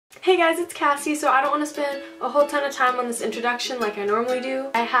Hey guys, it's Cassie. So I don't want to spend a whole ton of time on this introduction like I normally do.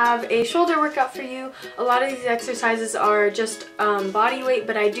 I have a shoulder workout for you. A lot of these exercises are just body weight,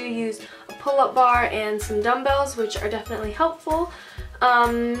 but I do use a pull-up bar and some dumbbells, which are definitely helpful.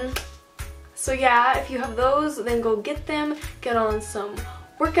 So yeah, if you have those, then go get them. Get on some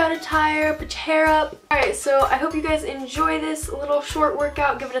workout attire, put your hair up. Alright, so I hope you guys enjoy this little short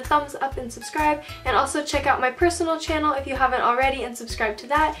workout. Give it a thumbs up and subscribe. And also check out my personal channel if you haven't already and subscribe to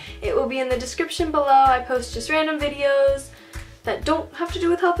that. It will be in the description below. I post just random videos that don't have to do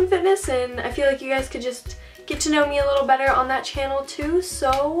with health and fitness, and I feel like you guys could just get to know me a little better on that channel too.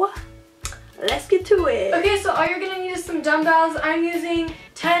 So let's get to it. Okay, so all you're gonna need is some dumbbells. I'm using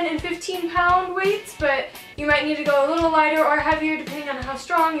 10 and 15 pound weights, but you might need to go a little lighter or heavier depending on how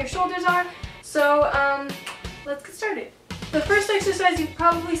strong your shoulders are. So let's get started. The first exercise you've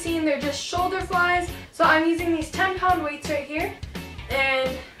probably seen, they're just shoulder flies. So I'm using these 10-pound weights right here,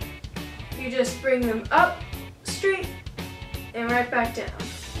 and you just bring them up straight and right back down.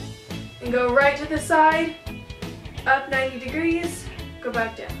 And go right to the side, up 90 degrees, go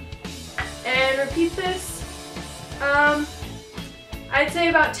back down. And repeat this, I'd say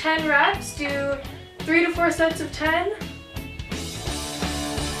about 10 reps. Do 3 to 4 sets of 10.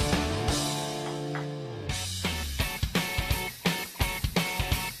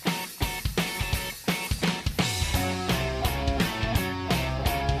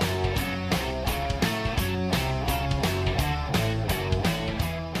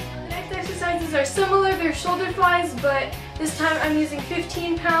 The next exercises are similar, they're shoulder flies, but this time I'm using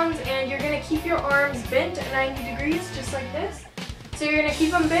 15 pounds, and you're going to keep your arms bent at 90 degrees, just like this. So you're going to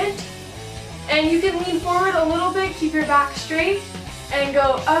keep them bent, and you can lean forward a little bit, keep your back straight, and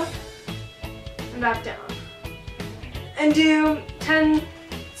go up and back down. And do 10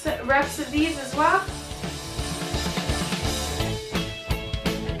 reps of these as well.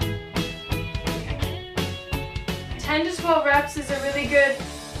 (10 to 12 reps is a really good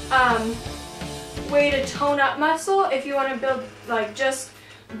way to tone up muscle. If you want to build, like, just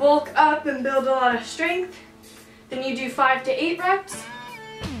bulk up and build a lot of strength, then you do 5 to 8 reps.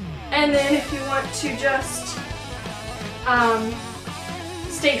 And then if you want to just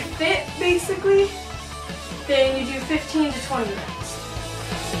stay fit, basically, then you do 15 to 20 reps.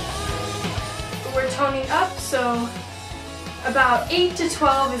 We're toning up, so about 8 to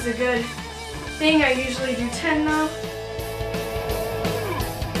 12 is a good thing. I usually do 10 though.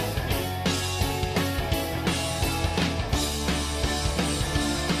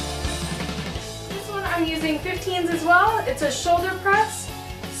 I'm using 15s as well. It's a shoulder press.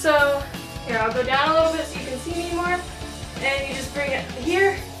 So here, I'll go down a little bit so you can see me more. And you just bring it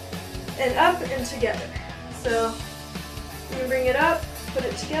here and up and together. So you can bring it up, put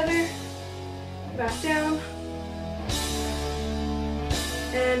it together, back down.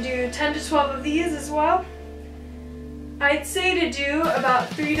 And do 10 to 12 of these as well. I'd say to do about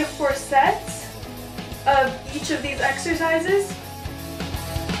 3 to 4 sets of each of these exercises.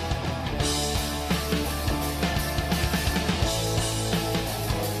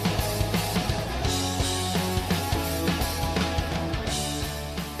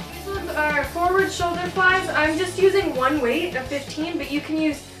 Are forward shoulder flies. I'm just using one weight of 15, but you can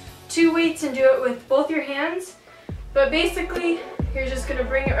use 2 weights and do it with both your hands. But basically, you're just going to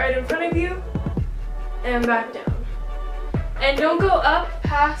bring it right in front of you and back down. And don't go up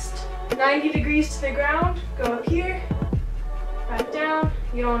past 90 degrees to the ground. Go up here, back down.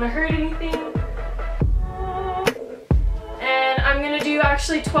 You don't want to hurt anything. And I'm going to do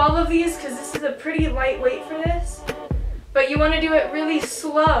actually 12 of these because this is a pretty light weight for this. But you want to do it really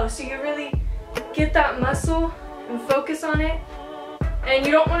slow, so you really get that muscle and focus on it. And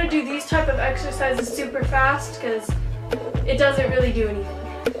you don't want to do these type of exercises super fast because it doesn't really do anything.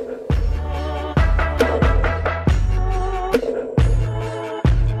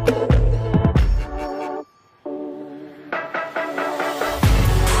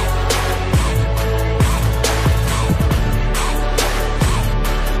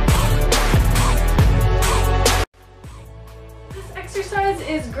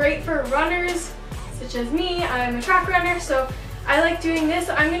 Is great for runners such as me. I'm a track runner, so I like doing this.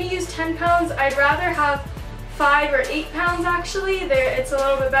 I'm going to use 10 pounds. I'd rather have 5 or 8 pounds actually. It's a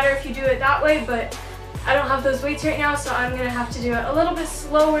little bit better if you do it that way, but I don't have those weights right now, so I'm going to have to do it a little bit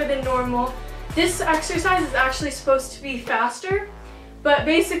slower than normal. This exercise is actually supposed to be faster, but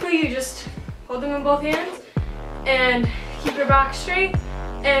basically you just hold them in both hands and keep your back straight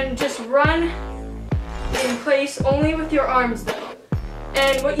and just run in place only with your arms though.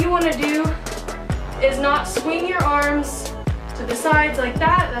 And what you want to do is not swing your arms to the sides like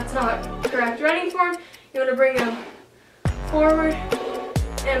that. That's not correct running form. You want to bring them forward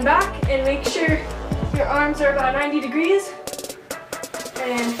and back, and make sure your arms are about 90 degrees,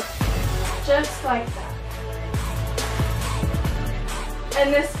 and just like that.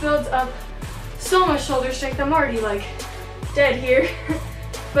 And this builds up so much shoulder strength. I'm already like dead here.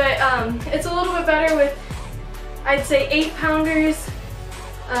 But it's a little bit better with, I'd say, 8-pounders.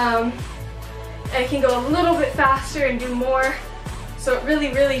 I can go a little bit faster and do more. So it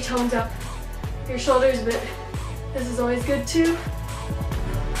really, really tones up your shoulders, but this is always good too.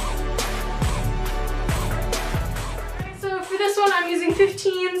 So for this one, I'm using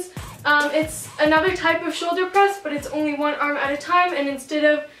 15s. It's another type of shoulder press, but it's only one arm at a time, and instead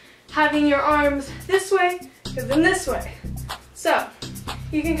of having your arms this way, put them this way. So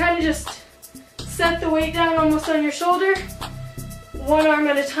you can kind of just set the weight down almost on your shoulder. One arm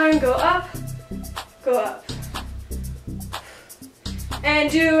at a time, go up, go up.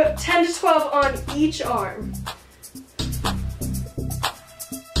 And do 10 to 12 on each arm.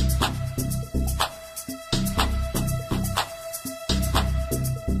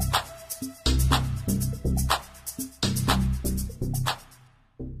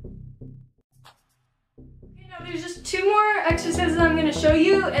 There's just 2 more exercises I'm going to show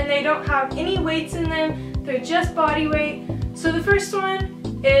you, and they don't have any weights in them. They're just body weight. So the first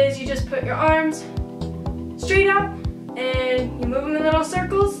one is you just put your arms straight out and you move them in little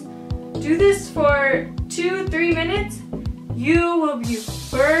circles. Do this for 2-3 minutes. You will be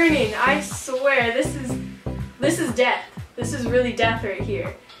burning. I swear, this is death. This is really death right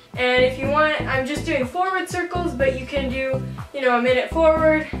here. And if you want, I'm just doing forward circles, but you can do, you know, a minute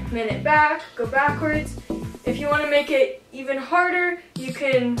forward, minute back, go backwards. If you want to make it even harder, you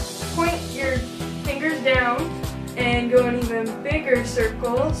can point your fingers down and go in even bigger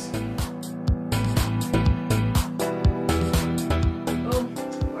circles. Oh,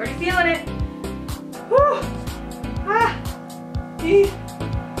 already feeling it. Woo! Ah! Eee.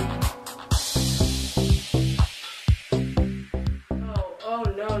 Oh,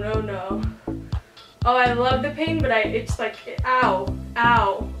 no, no, no. Oh, I love the pain, but it's like, ow,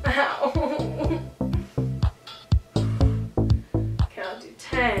 ow, ow.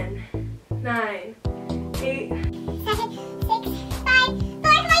 10, 9, 8, 7, 6, 5,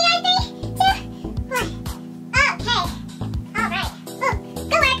 4, 3, 2, 1. Okay. Alright.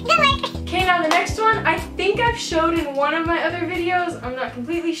 Good work, good work. Okay, now the next one, I think I've showed in one of my other videos. I'm not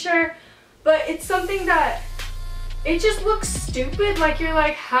completely sure. But it's something that, it just looks stupid. Like, you're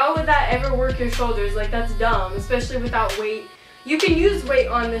like, how would that ever work your shoulders? Like, that's dumb, especially without weight. You can use weight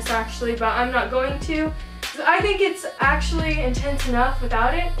on this actually, but I'm not going to. I think it's actually intense enough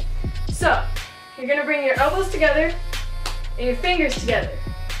without it. So, you're gonna bring your elbows together and your fingers together.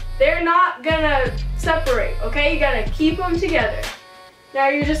 They're not gonna separate, okay? You gotta keep them together. Now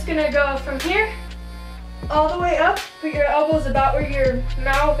you're just gonna go from here all the way up. Put your elbows about where your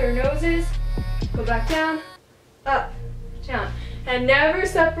mouth or nose is. Go back down, up, down. And never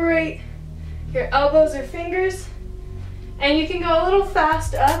separate your elbows or fingers. And you can go a little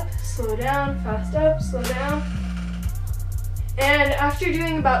fast up. Slow down, fast up, slow down. And after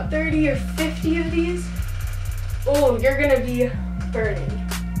doing about 30 or 50 of these, oh, you're gonna be burning.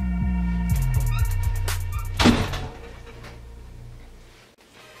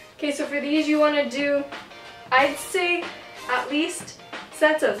 Okay, so for these you wanna do, I'd say at least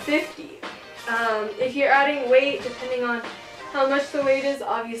sets of 50. If you're adding weight, depending on how much the weight is,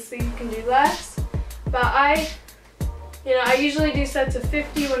 obviously you can do less. But I usually do sets of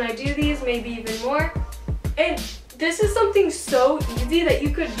 50 when I do these, maybe even more. And this is something so easy that you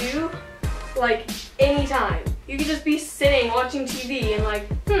could do like anytime. You could just be sitting watching TV and like,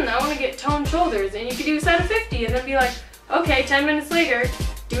 I want to get toned shoulders, and you could do a set of 50 and then be like, okay, 10 minutes later,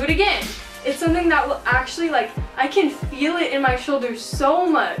 do it again. It's something that will actually, like, I can feel it in my shoulders so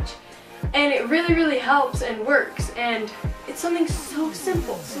much, and it really, really helps and works, and it's something so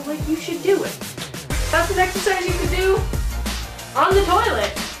simple, so like, you should do it. That's an exercise you could do on the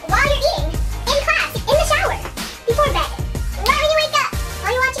toilet. While you're eating, in class, in the shower, before bed, right when you wake up,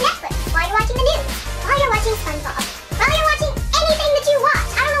 while you're watching Netflix, while you're watching the news, while you're watching SpongeBob, while you're watching anything that you watch.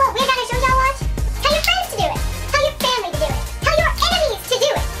 I don't know what weird kind of shows y'all watch. Tell your friends to do it. Tell your family to do it. Tell your enemies to do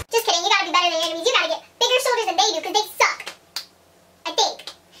it. Just kidding, you gotta be better than your enemies. You gotta get bigger shoulders than they do, because they suck. I think.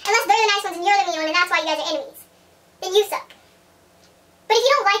 Unless they're the nice ones and you're the mean one, and that's why you guys are enemies. Then you suck. But if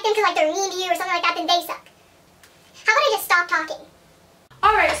you don't like them because like they're mean to you or something like that, then they suck. How about I just stop talking?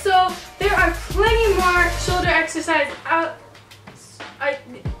 Alright, so there are plenty more shoulder exercises out. I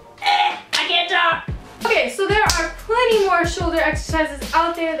can't talk. Okay, so there are plenty more shoulder exercises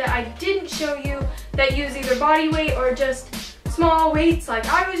out there that I didn't show you that use either body weight or just small weights like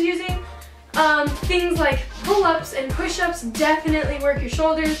I was using. Things like pull-ups and push-ups definitely work your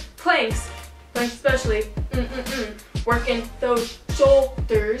shoulders. Planks, especially, working those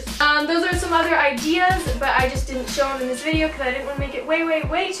shoulders. Those are some other ideas, but I just didn't show them in this video because I didn't want to make it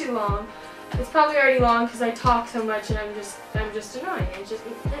way too long. It's probably already long because I talk so much and I'm just annoying. It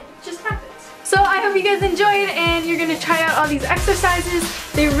just happens. So I hope you guys enjoyed and you're gonna try out all these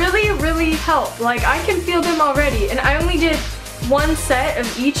exercises. They really help. Like, I can feel them already, and I only did one set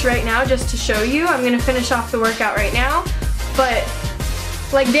of each right now just to show you. I'm gonna finish off the workout right now, but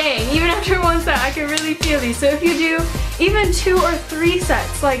like, dang, even after one set I can really feel these. So if you do even 2 or 3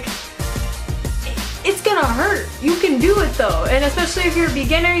 sets, like, it's gonna hurt. You can do it though, and especially if you're a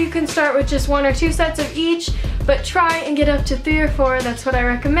beginner, you can start with just 1 or 2 sets of each, but try and get up to 3 or 4. That's what I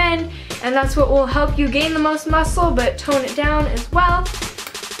recommend, and that's what will help you gain the most muscle but tone it down as well.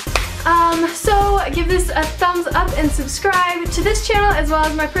 So give this a thumbs up and subscribe to this channel as well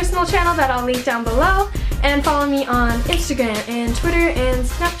as my personal channel that I'll link down below, and follow me on Instagram and Twitter and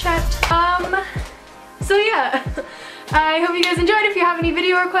Snapchat. So yeah. I hope you guys enjoyed. If you have any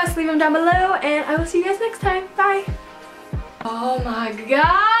video requests, leave them down below, and I will see you guys next time. Bye. Oh my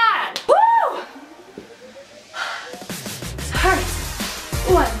god! Woo! This hurts.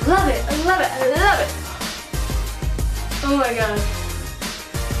 Oh, I love it. I love it. I love it. Oh my god.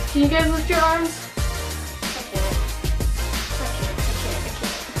 Can you guys lift your arms?